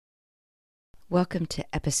Welcome to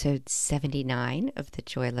episode 79 of the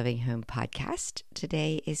Joy Loving Home podcast.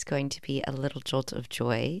 Today is going to be a little jolt of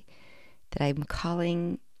joy that I'm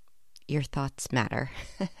calling Your Thoughts Matter.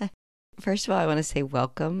 First of all, I want to say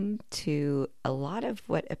welcome to a lot of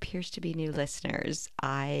what appears to be new listeners.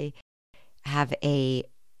 I have a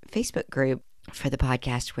Facebook group for the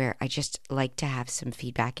podcast where I just like to have some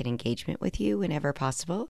feedback and engagement with you whenever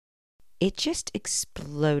possible. It just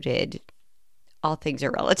exploded. All things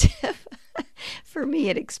are relative. For me,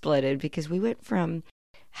 it exploded because we went from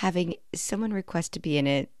having someone request to be in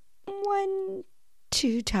it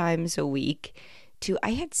 1-2 times a week to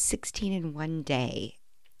I had 16 in one day.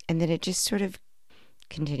 And then it just sort of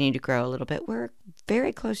continued to grow a little bit. We're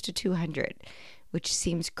very close to 200, which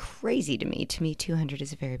seems crazy to me. To me, 200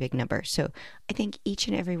 is a very big number. So I thank each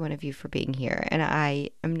and every one of you for being here. And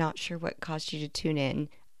I am not sure what caused you to tune in,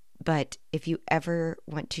 but if you ever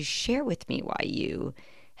want to share with me why you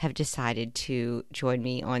have decided to join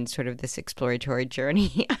me on sort of this exploratory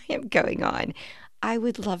journey I am going on, I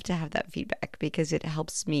would love to have that feedback because it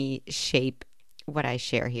helps me shape what I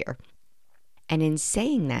share here. And in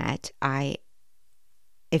saying that,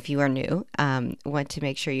 if you are new, want to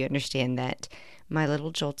make sure you understand that my little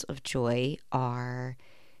jolts of joy are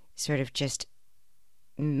sort of just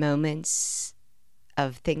moments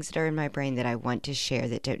of things that are in my brain that I want to share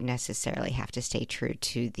that don't necessarily have to stay true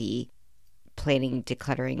to the planning,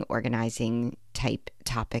 decluttering, organizing type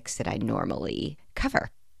topics that I normally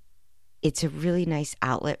cover. It's a really nice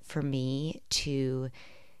outlet for me to,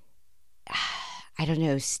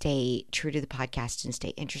 stay true to the podcast and stay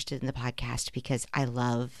interested in the podcast because I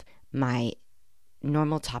love my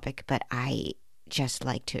normal topic, but I just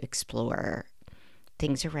like to explore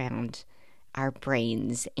things around our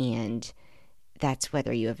brains, and that's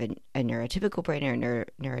whether you have a neurotypical brain or a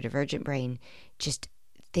neurodivergent brain, just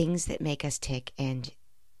things that make us tick, and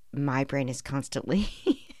my brain is constantly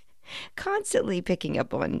picking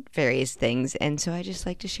up on various things, and so I just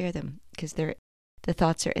like to share them because the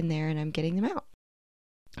thoughts are in there and I'm getting them out.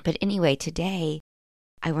 But anyway, today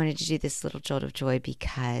I wanted to do this little jolt of joy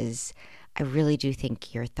because I really do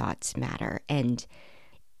think your thoughts matter, and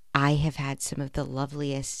I have had some of the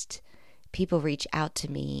loveliest people reach out to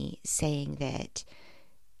me saying that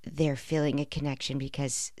they're feeling a connection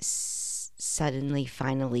because suddenly,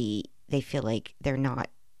 finally, they feel like they're not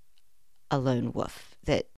a lone wolf,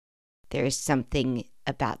 that there is something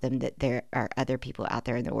about them, that there are other people out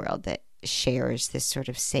there in the world that shares this sort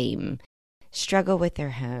of same struggle with their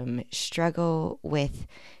home, struggle with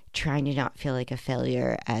trying to not feel like a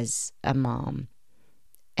failure as a mom.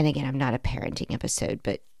 And again, I'm not a parenting episode,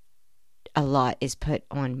 but a lot is put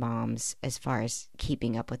on moms as far as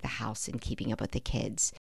keeping up with the house and keeping up with the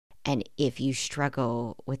kids. And if you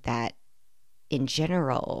struggle with that in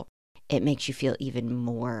general, it makes you feel even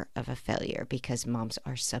more of a failure because moms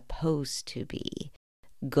are supposed to be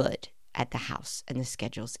good at the house and the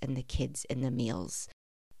schedules and the kids and the meals.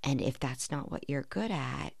 And if that's not what you're good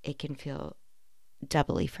at, it can feel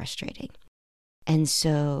doubly frustrating. And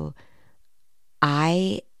so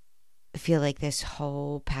I feel like this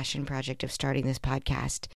whole passion project of starting this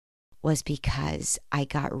podcast was because I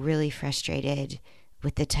got really frustrated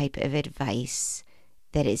with the type of advice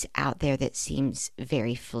that is out there that seems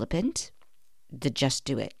very flippant, the just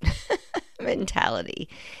do it mentality.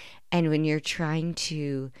 And when you're trying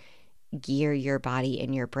to gear your body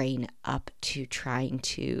and your brain up to trying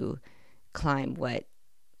to climb what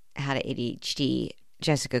How to ADHD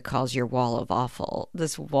Jessica calls your wall of awful,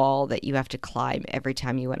 this wall that you have to climb every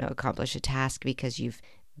time you want to accomplish a task because you've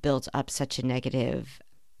built up such a negative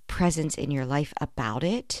presence in your life about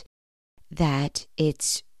it, that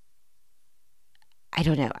it's, I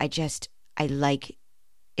don't know, I like,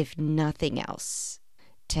 if nothing else,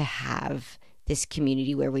 to have this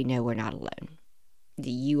community where we know we're not alone.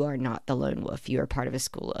 You are not the lone wolf. You are part of a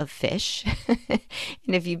school of fish.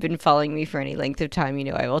 And if you've been following me for any length of time, you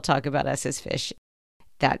know I will talk about us as fish.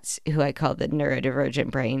 That's who I call the neurodivergent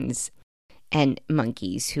brains, and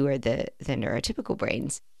monkeys, who are the neurotypical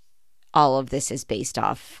brains. All of this is based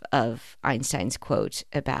off of Einstein's quote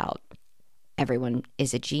about everyone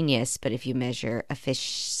is a genius, but if you measure a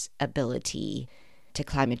fish's ability to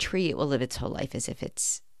climb a tree, it will live its whole life as if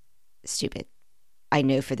it's stupid. I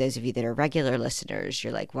know for those of you that are regular listeners,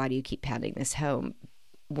 you're like, why do you keep pounding this home?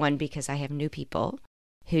 One, because I have new people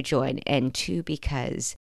who join, and two,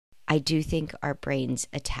 because I do think our brains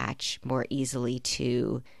attach more easily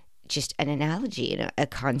to just an analogy and a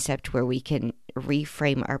concept where we can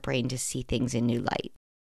reframe our brain to see things in new light.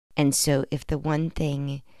 And so if the one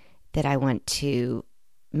thing that I want to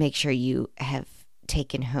make sure you have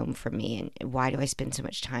taken home from me, and why do I spend so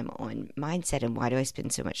much time on mindset, and why do I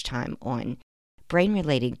spend so much time on brain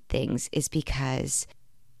related things is because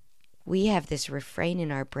we have this refrain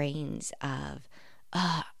in our brains of,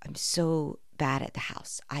 I'm so bad at the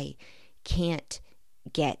house. I can't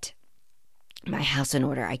get my house in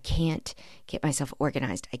order. I can't get myself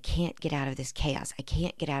organized. I can't get out of this chaos. I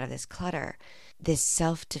can't get out of this clutter. This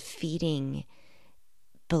self-defeating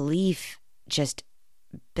belief just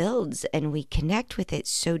builds, and we connect with it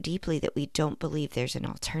so deeply that we don't believe there's an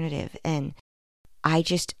alternative. And I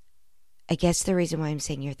guess the reason why I'm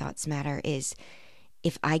saying your thoughts matter is,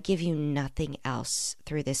 if I give you nothing else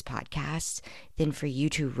through this podcast than for you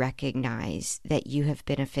to recognize that you have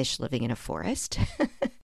been a fish living in a forest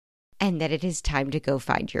and that it is time to go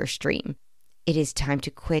find your stream. It is time to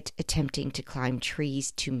quit attempting to climb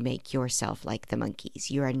trees to make yourself like the monkeys.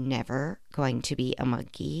 You are never going to be a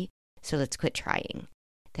monkey, so let's quit trying.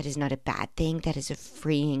 That is not a bad thing. That is a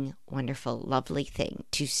freeing, wonderful, lovely thing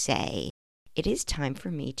to say. It is time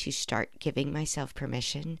for me to start giving myself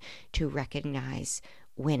permission to recognize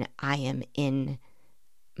when I am in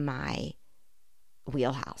my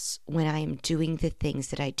wheelhouse, when I am doing the things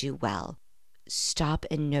that I do well. Stop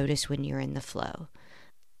and notice when you're in the flow.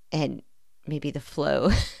 And maybe the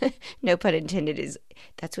flow, no pun intended,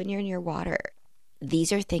 that's when you're in your water.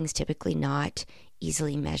 These are things typically not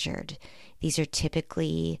easily measured. These are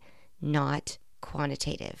typically not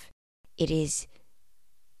quantitative. It is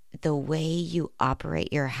the way you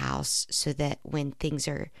operate your house so that when things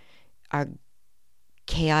are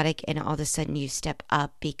chaotic and all of a sudden you step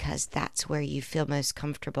up because that's where you feel most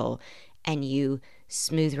comfortable, and you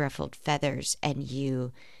smooth ruffled feathers and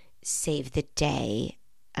you save the day.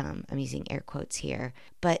 I'm using air quotes here,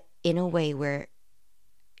 but in a way where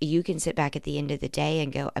you can sit back at the end of the day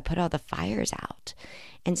and go, I put all the fires out.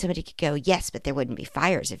 And somebody could go, yes, but there wouldn't be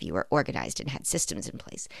fires if you were organized and had systems in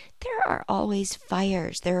place. There are always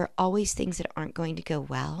fires. There are always things that aren't going to go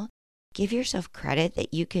well. Give yourself credit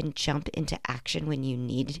that you can jump into action when you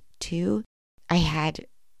need to. I had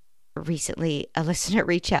recently a listener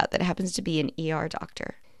reach out that happens to be an ER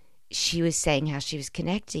doctor. She was saying how she was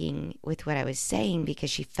connecting with what I was saying because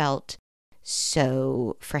she felt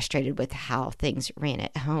so frustrated with how things ran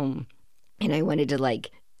at home. And I wanted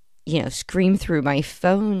to scream through my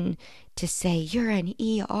phone to say, you're an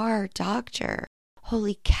ER doctor.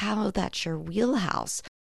 Holy cow, that's your wheelhouse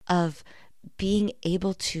of being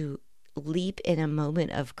able to leap in a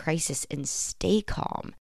moment of crisis and stay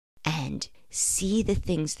calm and see the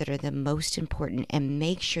things that are the most important and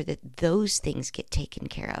make sure that those things get taken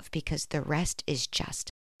care of, because the rest is just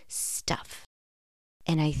stuff.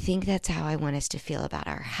 And I think that's how I want us to feel about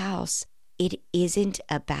our house. It isn't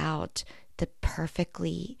about the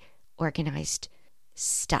perfectly organized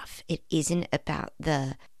stuff. It isn't about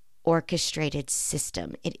the orchestrated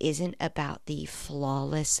system. It isn't about the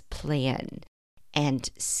flawless plan and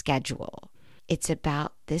schedule. It's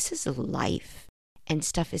about, this is life, and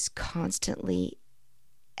stuff is constantly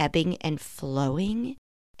ebbing and flowing,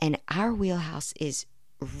 and our wheelhouse is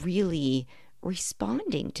really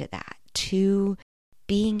responding to that, to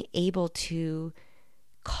being able to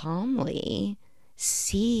calmly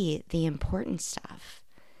see the important stuff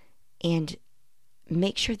and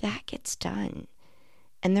make sure that gets done.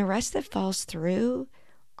 And the rest that falls through,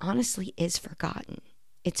 honestly, is forgotten.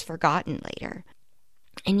 It's forgotten later.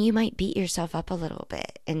 And you might beat yourself up a little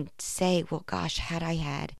bit and say, well, gosh, had I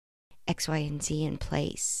had X, Y, and Z in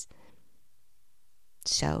place.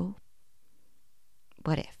 So,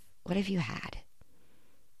 what if? What if you had?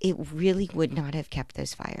 It really would not have kept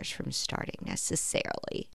those fires from starting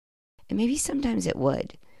necessarily. And maybe sometimes it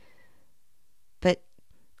would. But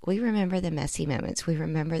we remember the messy moments. We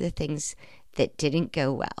remember the things that didn't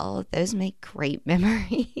go well. Those make great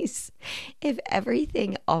memories. If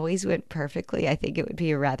everything always went perfectly, I think it would be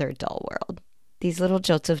a rather dull world. These little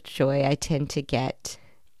jolts of joy, I get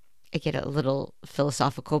a little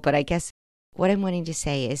philosophical, but I guess what I'm wanting to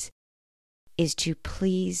say is to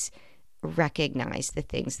please recognize the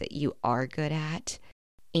things that you are good at,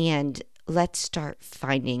 and let's start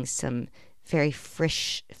finding some very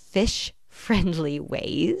fish-friendly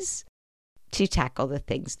ways to tackle the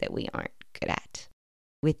things that we aren't good at.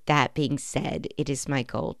 With that being said, it is my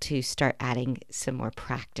goal to start adding some more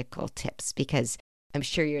practical tips, because I'm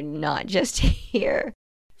sure you're not just here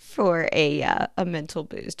for a mental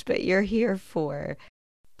boost, but you're here for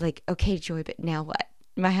okay, Joy, but now what?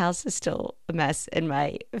 My house is still a mess and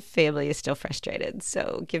my family is still frustrated.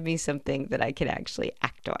 So give me something that I can actually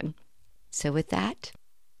act on. So with that,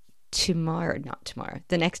 the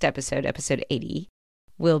next episode 80,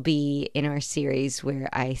 will be in our series where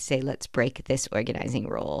I say, let's break this organizing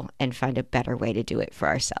rule and find a better way to do it for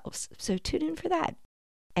ourselves. So tune in for that.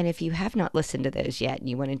 And if you have not listened to those yet and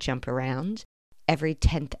you want to jump around, every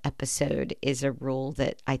 10th episode is a rule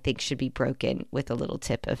that I think should be broken, with a little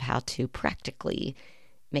tip of how to practically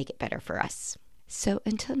make it better for us. So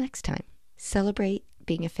until next time, celebrate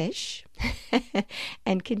being a fish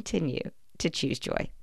and continue to choose joy.